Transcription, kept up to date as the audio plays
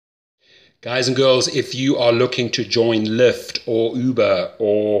Guys and girls, if you are looking to join Lyft or Uber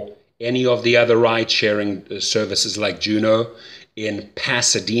or any of the other ride-sharing services like Juno in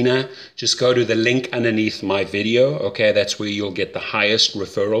Pasadena, just go to the link underneath my video. Okay, that's where you'll get the highest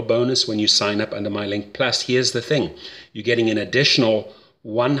referral bonus when you sign up under my link. Plus, here's the thing. You're getting an additional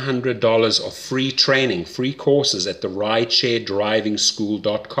 $100 of free training, free courses at the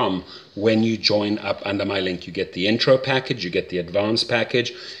ridesharedrivingschool.com when you join up under my link. You get the intro package, you get the advanced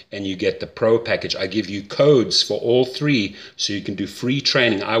package, and you get the pro package. I give you codes for all three so you can do free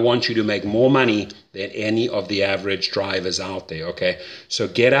training. I want you to make more money than any of the average drivers out there, okay? So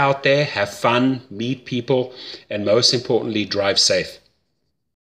get out there, have fun, meet people, and most importantly, drive safe.